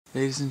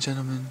Ladies and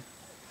gentlemen,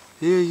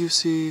 here you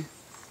see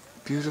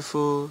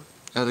beautiful,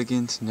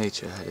 elegant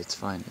nature at its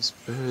finest.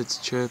 Birds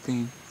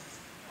chirping,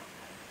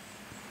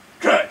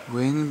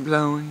 wind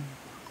blowing,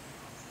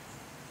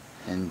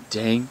 and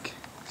dank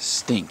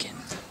stinking.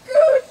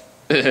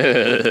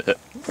 Alright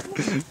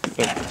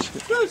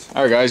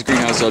guys,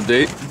 greenhouse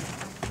update.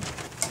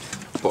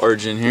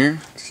 Barge in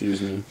here.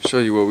 Excuse me. Show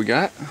you what we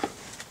got.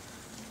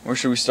 Where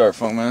should we start,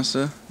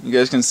 Funkmaster? You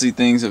guys can see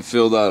things have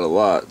filled out a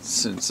lot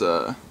since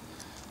the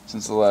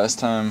last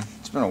time.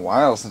 It's been a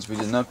while since we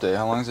did an update.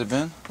 How long has it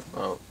been?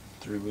 About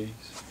 3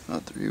 weeks.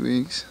 About 3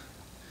 weeks.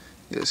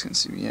 You guys can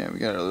see, yeah, we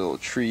got our little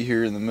tree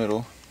here in the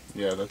middle.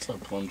 Yeah, that's a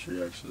plum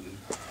tree actually.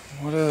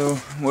 What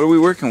are we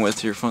working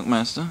with here,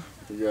 Funkmaster?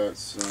 We got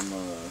some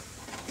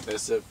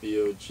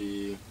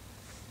SFBOG.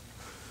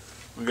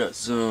 We got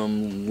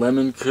some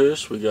lemon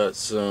kush. We got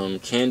some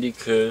candy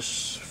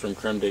kush from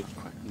Creme de.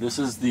 This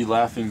is the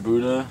Laughing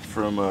Buddha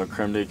from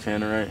Creme de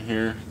Canna right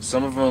here.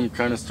 Some of them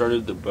kind of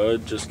started to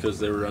bud just because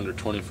they were under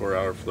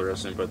 24-hour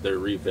fluorescent, but they're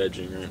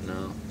re-vegging right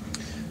now.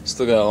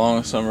 Still got a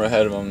long summer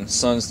ahead of them. The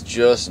sun's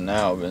just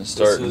now been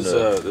starting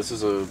this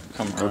is a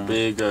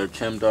big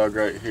chem dog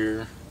right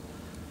here,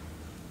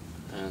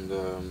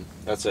 and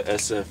that's a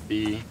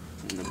SFB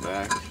in the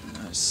back.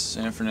 Nice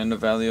San Fernando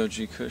Valley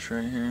OG Kush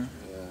right here.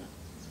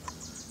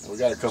 Yeah, we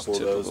got a couple of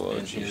those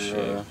in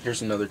here.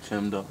 Here's another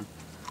chem dog,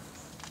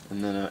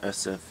 and then a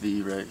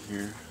SFV right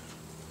here.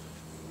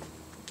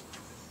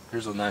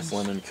 Here's a nice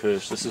lemon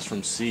kush. This is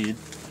from Seed.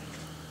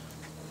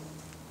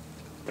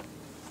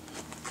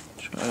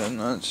 Try to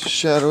not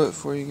shadow it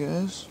for you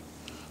guys.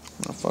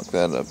 I'm gonna fuck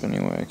that up any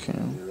way I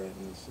can. There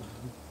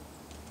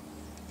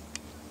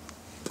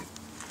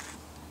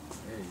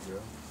you go.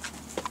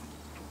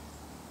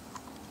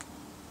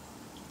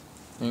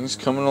 Things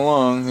coming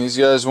along. These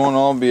guys won't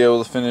all be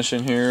able to finish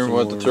in here.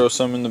 We'll have to throw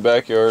some in the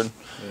backyard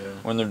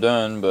when they're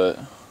done, but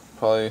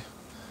probably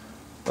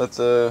let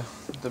the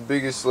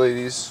biggest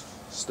ladies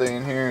stay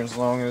in here as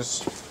long as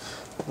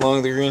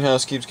the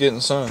greenhouse keeps getting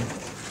sun.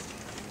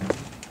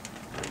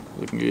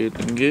 Looking good,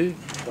 looking good.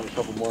 Got a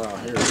couple more out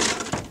here.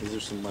 These are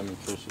some lemon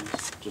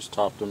cushions. Just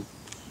topped them.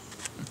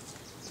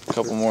 A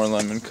couple more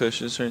lemon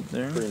cushions right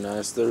there. Pretty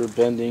nice. They're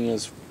bending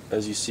as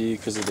you see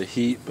because of the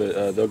heat,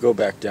 but they'll go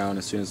back down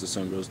as soon as the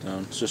sun goes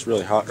down. It's just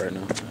really hot right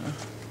now.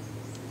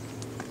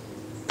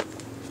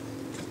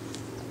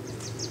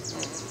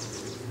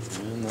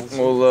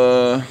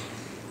 We'll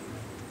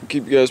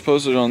keep you guys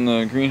posted on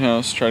the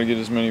greenhouse. Try to get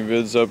as many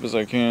vids up as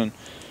I can.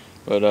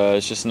 But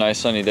it's just a nice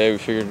sunny day. We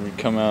figured we'd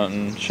come out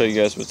and show you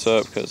guys what's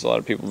up because a lot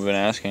of people have been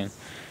asking.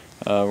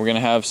 We're gonna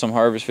have some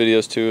harvest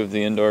videos too of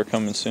the indoor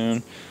coming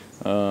soon.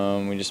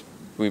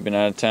 We've been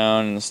out of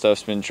town and the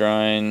stuff's been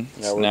drying.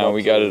 Yeah, now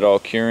we got it all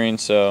curing,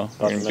 so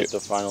we're gonna make the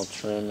final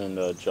trim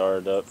and jar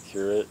it up,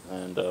 cure it,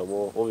 and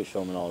we'll be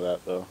filming all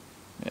that though.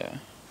 Yeah.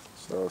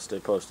 So stay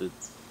posted.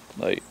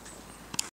 Like.